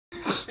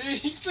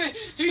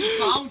He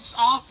bounced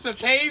off the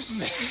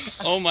pavement.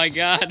 Oh my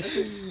god.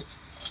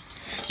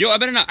 Yo, I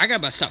better not. I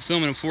gotta stop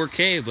filming in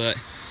 4K, but.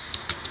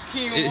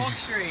 Can't even walk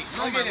straight.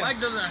 No, my leg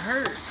doesn't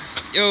hurt.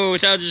 Yo,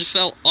 child just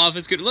fell off.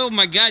 It's good. Oh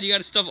my god, you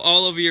got stuff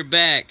all over your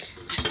back.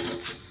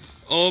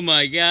 Oh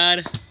my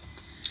god.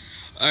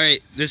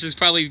 Alright, this is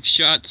probably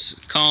Shots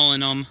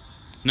calling them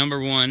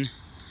 #1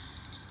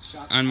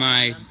 on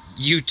my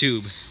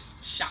YouTube.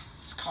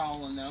 Shots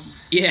calling them.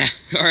 Yeah,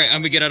 alright,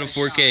 I'm gonna get out of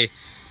 4K.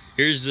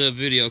 Here's the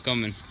video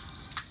coming.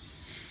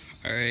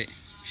 Alright,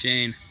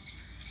 Shane.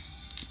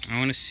 I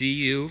wanna see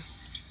you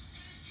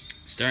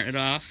starting it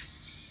off.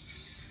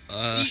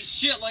 Eat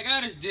shit like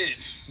I just did.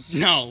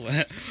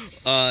 No.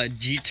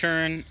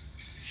 G-turn,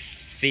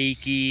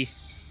 fakie,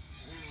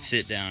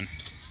 sit down.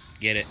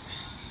 Get it.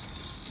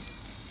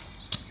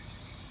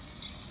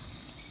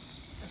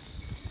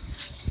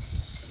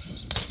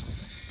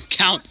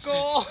 Counts.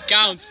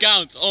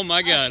 Counts. Oh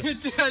my god.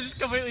 Dude, I just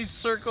completely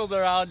circled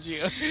around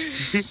you.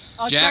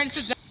 Jack,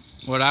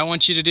 what I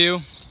want you to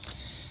do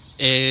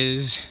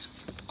is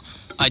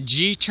a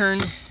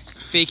G-turn,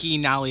 fakie,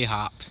 nollie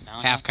hop.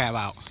 Half cab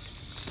out.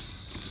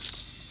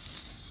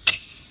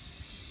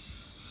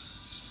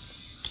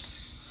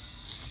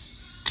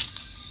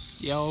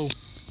 Yo.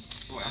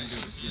 I'm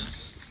doing this again.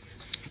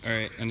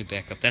 Alright, let me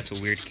back up. That's a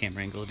weird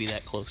camera angle to be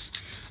that close.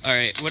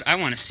 Alright, what I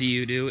want to see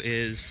you do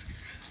is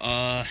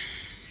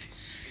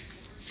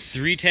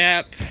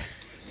 3-tap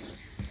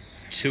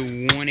to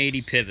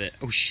 180 pivot.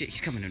 Oh shit, he's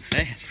coming in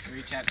fast.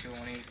 3-tap to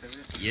 180 pivot?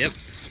 Yep.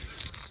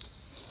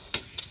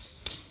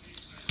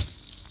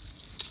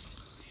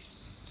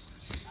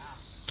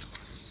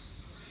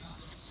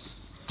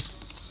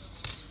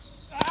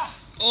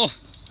 Oh!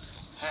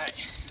 Alright.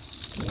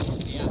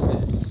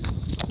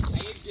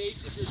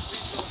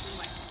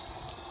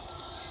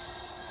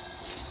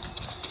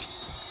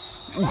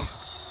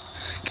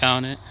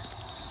 Count it.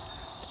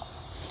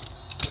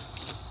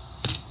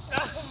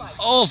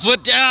 Oh,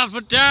 foot down,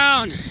 foot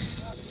down. Well,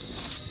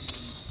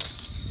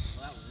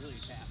 that was really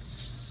fast.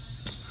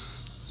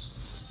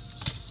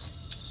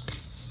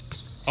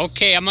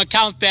 Okay, I'm gonna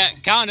count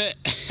that. Count it.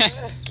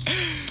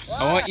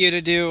 I want you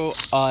to do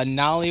a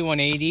nollie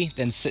 180,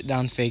 then sit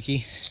down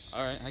fakie.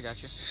 All right, I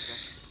got you.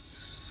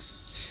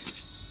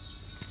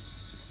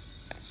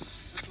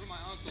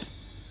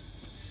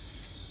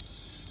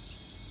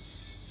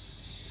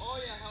 Oh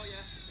yeah, hell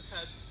yeah, it's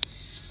heads.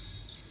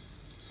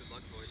 It's good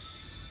luck, boys.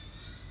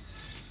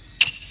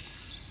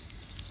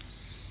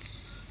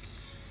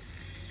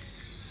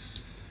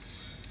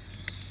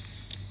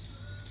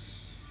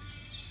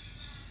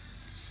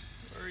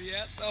 Where are you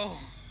at though?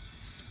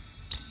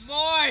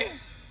 Boy!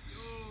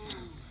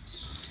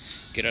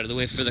 Get out of the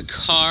way for the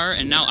car,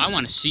 and now I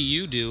want to see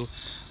you do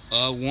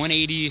a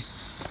 180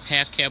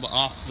 half cab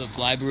off the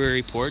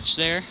library porch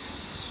there.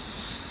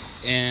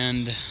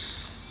 And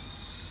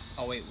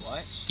Oh wait,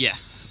 what? yeah,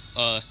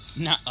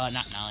 not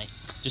nollie,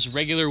 just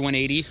regular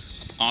 180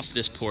 off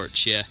this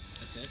porch. Yeah,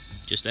 That's it?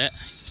 just that.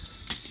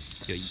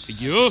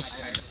 Yo.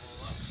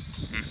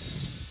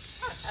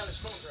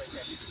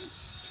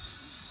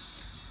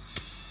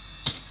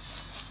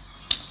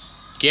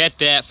 Get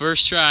that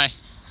first try.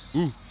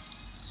 Ooh.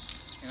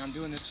 And I'm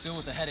doing this still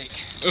with a headache.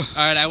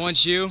 Alright, I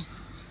want you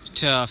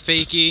to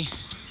fakie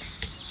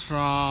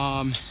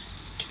from,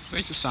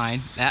 where's the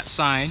sign? That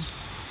sign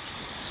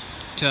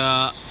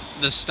to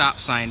the stop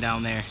sign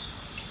down there.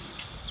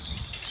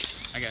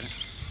 I got it.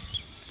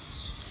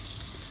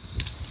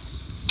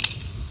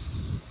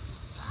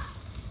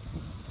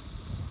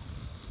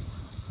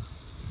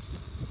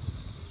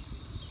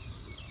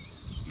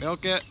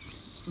 Milk it.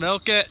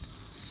 Milk it.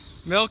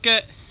 Milk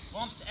it.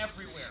 Bumps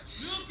everywhere.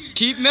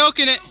 Keep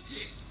milking it.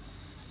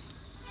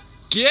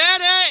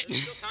 Get it!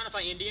 Still count if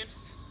I Indian?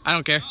 I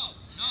don't care. No.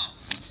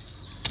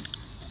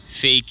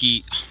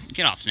 Fakie.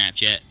 Get off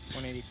Snapchat.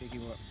 180 fakie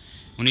what?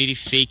 180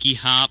 fakie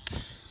hop.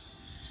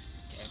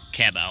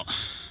 Cab out.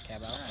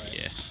 Cab out? Right.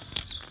 Yeah.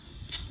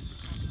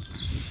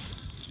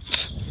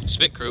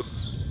 Spit crew.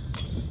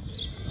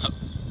 Up.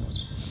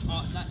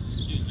 Oh, not,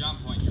 dude,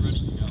 jump point. You're ready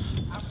to go.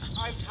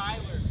 I'm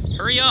Tyler.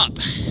 Hurry up.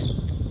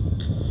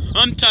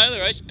 I'm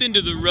Tyler. I spin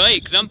to the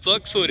right because I'm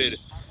fuck-footed.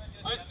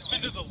 I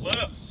spin to the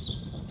left.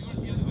 You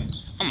want the other way?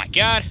 Oh my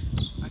god.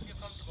 I feel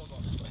comfortable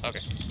going this way.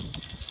 Okay.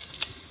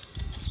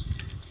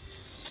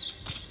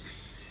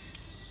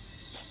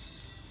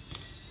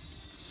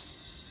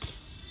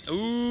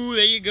 Ooh,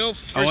 there you go.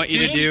 I want you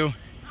to do,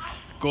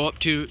 go up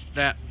to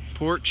that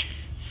porch,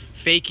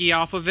 fakie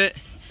off of it,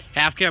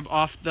 half cab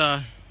off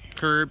the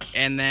curb,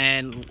 and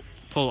then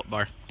pull up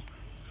bar.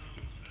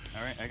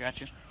 Alright, I got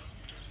you.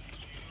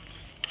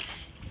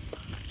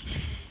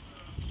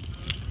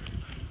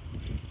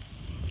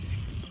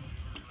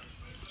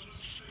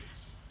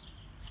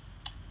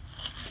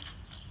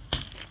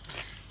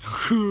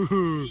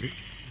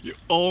 You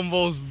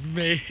almost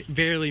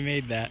barely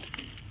made that.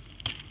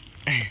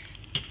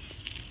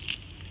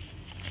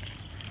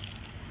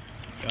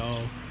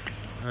 Go.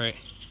 Alright.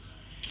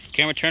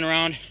 Camera turn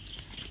around.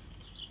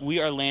 We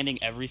are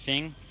landing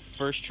everything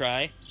first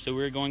try, so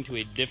we're going to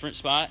a different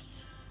spot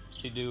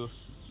to do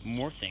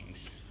more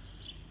things.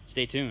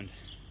 Stay tuned.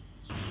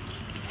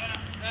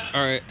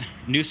 Alright,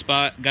 new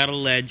spot, got a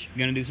ledge,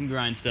 gonna do some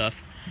grind stuff.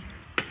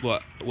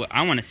 What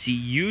I want to see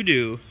you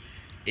do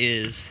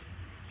is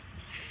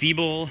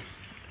feeble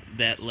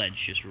that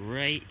ledge just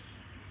right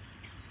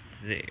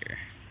there.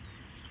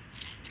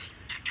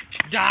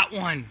 That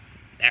one.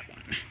 That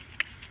one.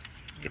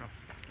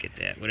 Get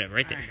that, whatever,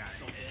 right there.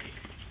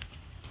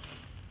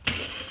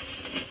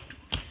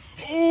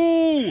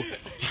 Ooh!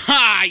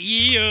 Ha!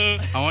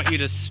 Yeah! I want you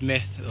to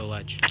smith the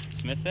ledge.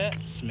 Smith that?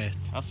 Smith.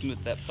 I'll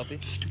smooth that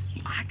puppy.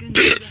 I can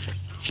do that.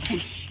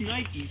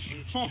 Nike.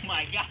 Oh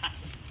my god.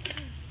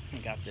 I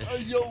got this.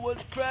 Hey, yo,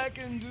 what's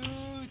cracking,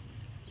 dude?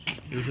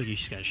 It looks like he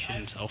just gotta shit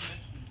himself.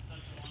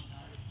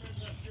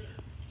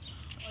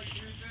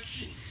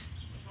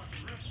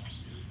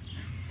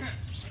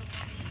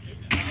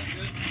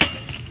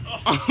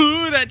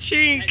 Oh, that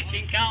chink! That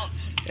chink count?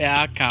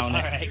 Yeah, I'll count it.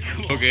 Alright,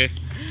 cool. Okay.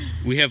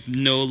 We have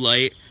no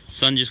light.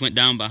 Sun just went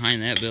down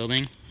behind that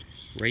building.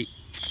 Right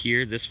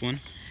here, this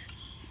one.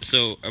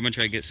 So I'm gonna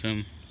try to get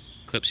some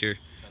clips here.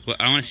 Well,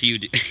 I wanna see you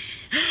do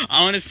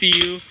I wanna see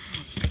you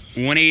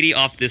 180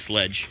 off this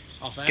ledge.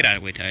 Off that? Get out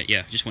of the way, Ty.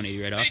 Yeah, just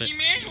 180 right off it.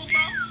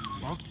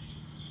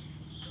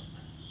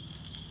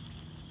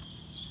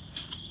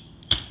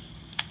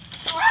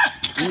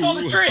 I saw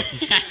the tree!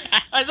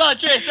 I saw the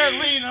tree, I started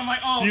leaning, and I'm like,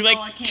 oh, You no, like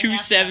I can't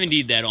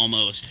 270'd that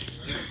almost.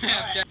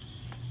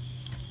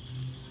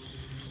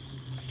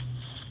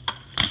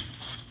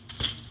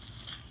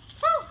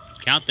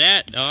 Count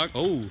that, dog.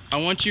 Oh. I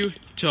want you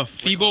to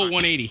feeble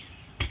 180.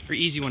 Or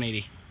easy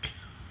 180.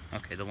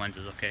 Okay, the lens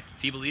is okay.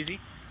 Feeble easy?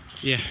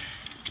 Yeah.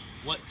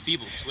 What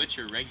feeble? Switch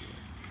or regular?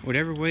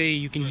 Whatever way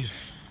you can do.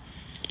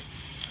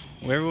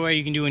 Whatever way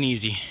you can do an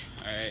easy.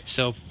 Alright.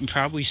 So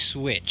probably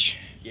switch.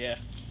 Yeah.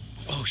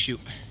 Oh shoot.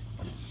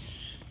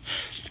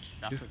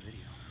 Not for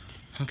video.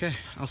 Okay,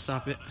 I'll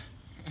stop it.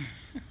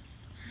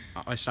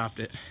 Oh, I stopped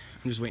it.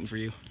 I'm just waiting for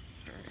you.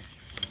 Alright.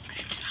 I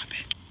didn't stop it.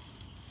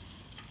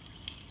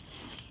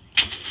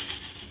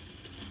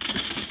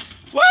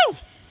 Woo!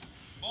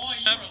 Boy,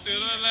 you to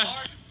the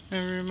left.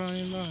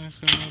 Everybody left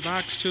from the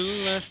box to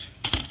the left.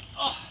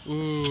 Oh.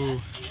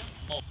 Ooh.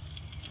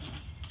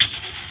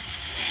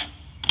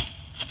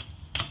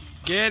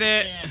 Get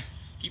it. Man.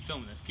 Keep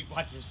filming this. Keep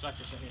watching this. Watch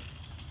this right here.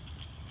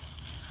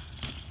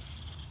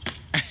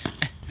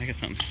 I got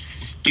something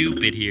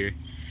stupid here.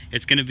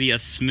 It's gonna be a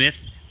Smith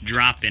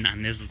drop-in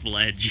on this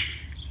ledge.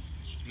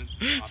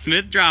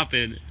 Smith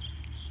drop-in.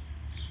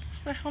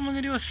 What the hell am I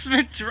gonna do with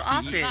Smith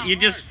drop it? You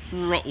just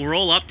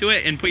roll up to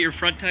it and put your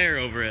front tire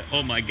over it.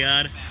 Oh my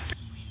god.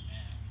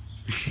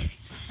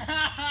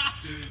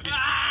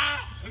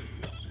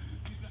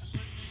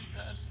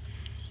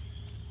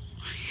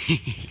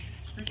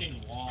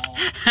 Freaking wall.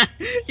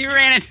 You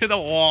ran into the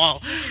wall.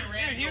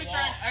 Dude, he was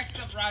trying to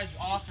exit rides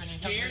off and he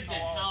scared the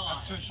hell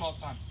out. I switched 12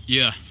 times.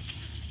 Yeah. What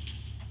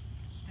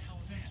the hell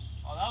was that?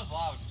 Oh, that was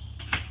loud.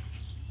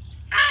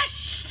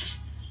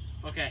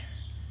 Okay.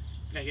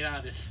 Okay, get out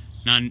of this.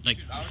 None, like,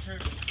 I was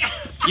hurt.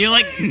 you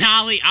like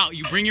nollie out.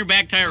 You bring your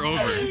back tire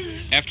over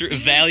after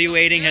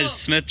evaluating his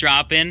Smith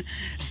drop-in,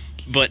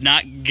 but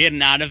not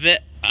getting out of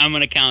it. I'm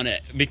gonna count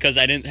it because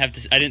I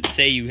didn't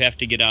say you have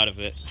to get out of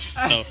it,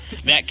 so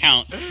that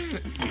counts.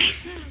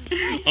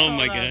 Oh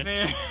my god!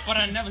 But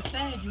I never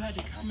said you had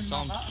to come in.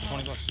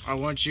 $20. I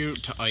want you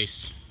to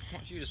ice. I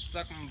want you to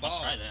suck my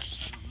balls. Try that.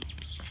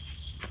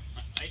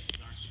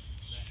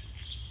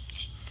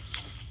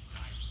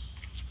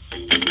 I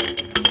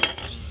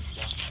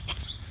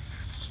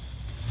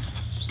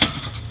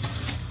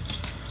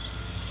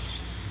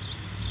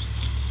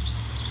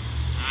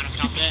don't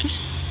count that.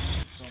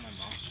 So my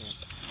mouth shut.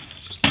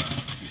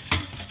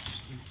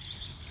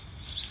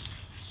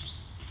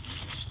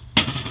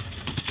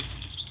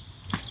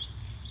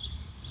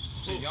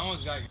 You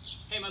almost got.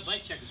 Hey, my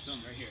bike check is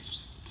filmed right here.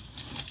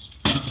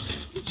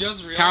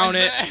 Just realized count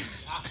it. That.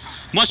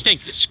 Mustang,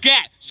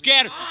 scatter,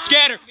 scatter,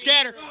 scatter,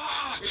 scatter,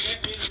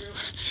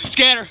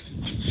 scatter,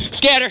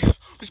 scatter,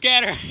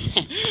 scatter,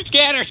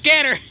 scatter,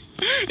 scatter.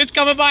 It's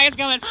coming by, it's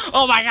coming.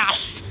 Oh my god.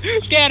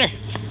 Scatter,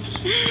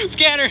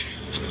 scatter,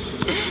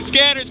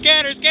 scatter,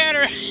 scatter,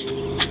 scatter,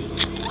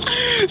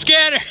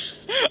 scatter.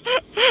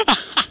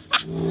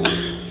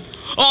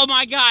 Oh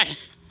my god.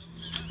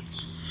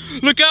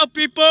 Look out,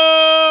 people.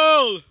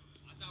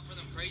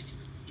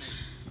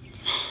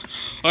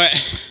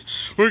 Alright,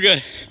 we're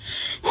good.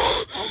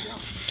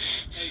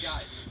 Hey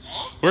guys.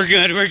 We're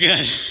good, we're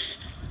good.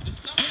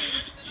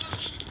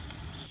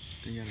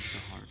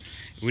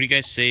 What do you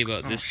guys say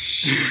about this?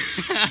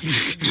 God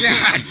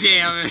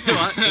damn it.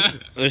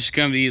 This is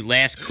gonna be the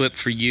last clip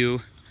for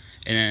you,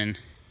 and then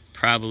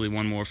probably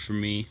one more for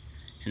me,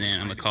 and then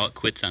I'm gonna call it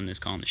quits on this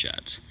calling the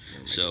shots.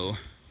 So,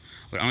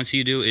 what I want to see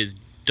you do is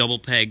double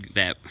peg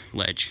that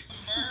ledge.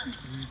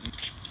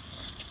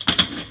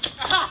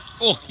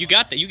 Oh, you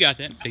got that,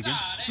 big deal.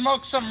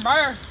 Smoke some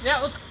burr.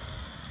 Yeah, let's.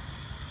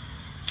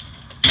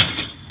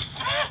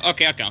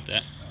 Okay, I'll count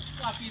that.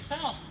 Sloppy as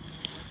hell.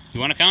 You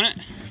want to count it?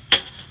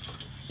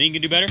 Think you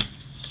can do better?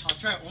 I'll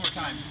try it one more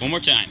time. One more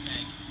time.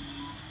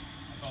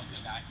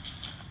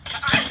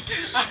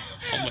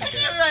 Oh my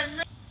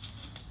god.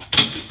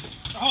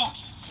 Oh,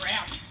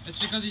 crap. It's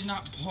because he's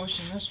not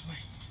pushing this way.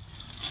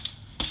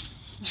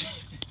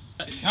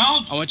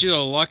 I want you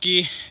to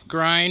lucky,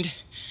 grind,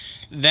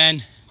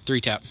 then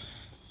 3-tap.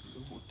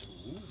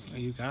 Oh,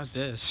 you got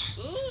this.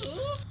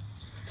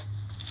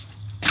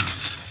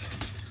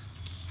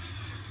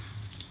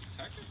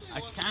 I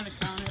kind of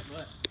count it,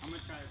 but I'm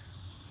going to try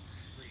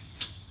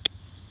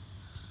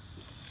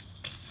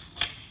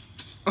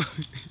 3.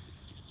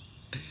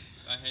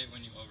 I hate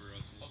when you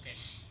over-rotate. Okay.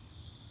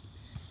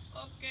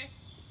 Okay.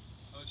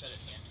 I'm going to try to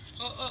again.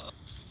 No,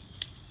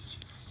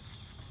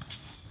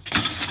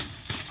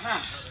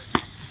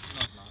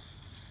 it's not.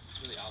 It's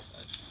really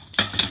outside.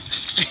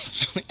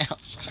 It's really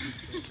outside.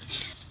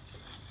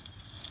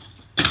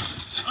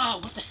 Oh,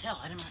 what the hell?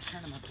 I didn't want to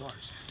turn on my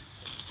doors.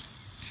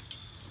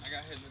 I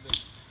got hit in the dick.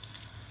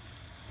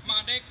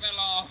 My dick fell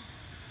off.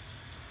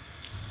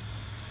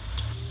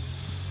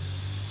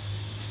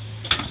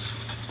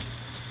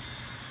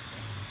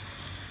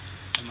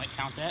 I might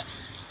count that.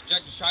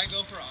 Jack, just try to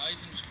go for ice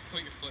and just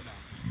put your foot down.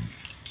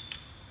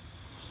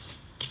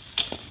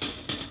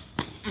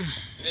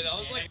 Hey, that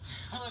was like...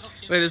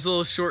 Wait, this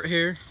little short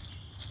hair.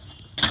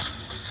 So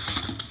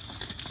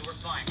we're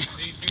fine.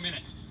 We need 3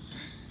 minutes.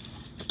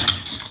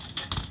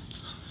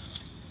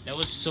 That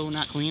was so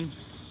not clean.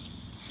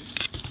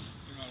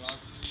 You're not allowed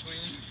to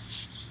clean.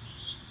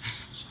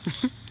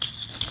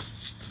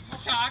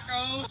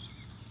 Taco!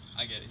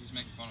 I get it. He's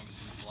making fun of us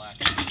in the black.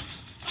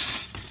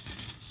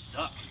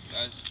 Stuck.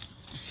 Guys.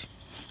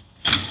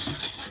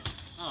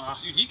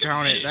 Dude, he could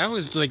Count it. finish. That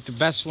was like the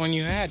best one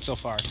you had so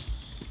far.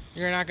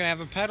 You're not gonna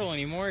have a pedal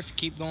anymore if you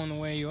keep going the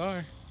way you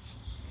are.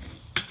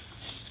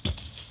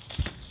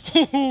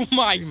 Oh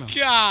my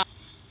god!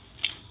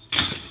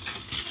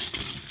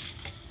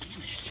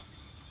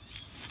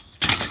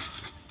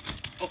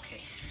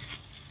 Okay.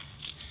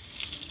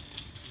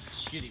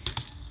 Shitty.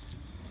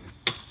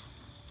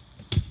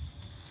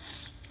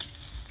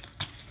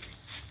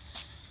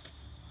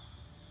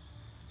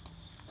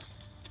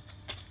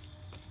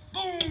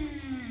 Boom!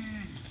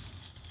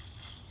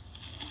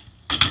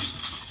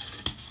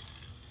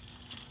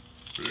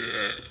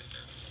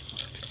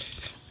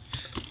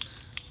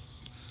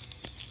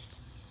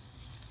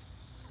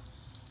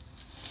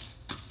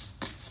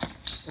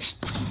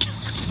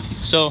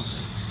 So,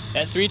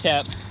 that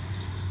 3-tap,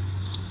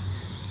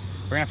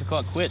 we're gonna have to call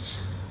it quits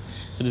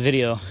for the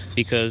video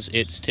because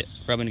it's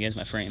rubbing against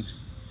my frame.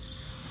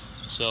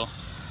 So,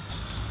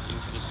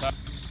 for this car,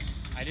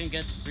 I didn't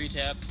get the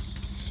 3-tap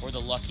or the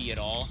lucky at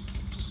all.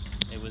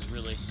 It was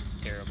really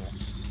terrible.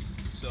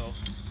 So,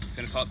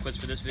 gonna call it quits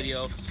for this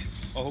video.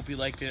 I hope you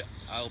liked it.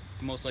 I'll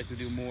most likely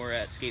do more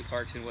at skate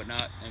parks and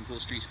whatnot and cool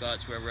street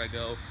spots wherever I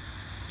go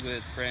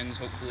with friends,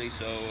 hopefully.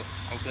 So,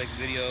 hope you like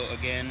the video.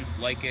 Again,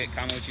 like it,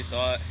 comment what you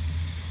thought.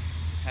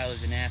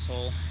 Tyler's an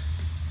asshole.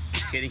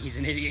 Just kidding, he's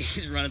an idiot.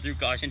 He's running through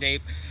caution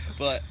tape.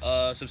 But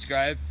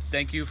subscribe.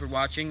 Thank you for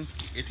watching.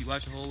 If you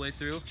watch the whole way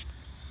through,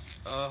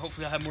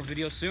 hopefully I'll have more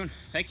videos soon.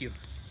 Thank you.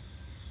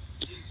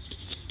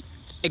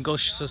 And go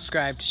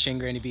subscribe to Shane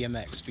Grandy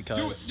BMX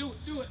because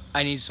Do it.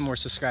 I need some more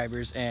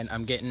subscribers and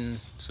I'm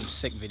getting some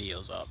sick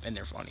videos up and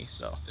they're funny.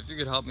 So If you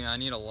could help me, I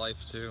need a life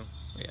too.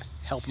 yeah,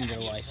 help him get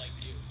a life.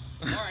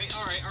 Alright.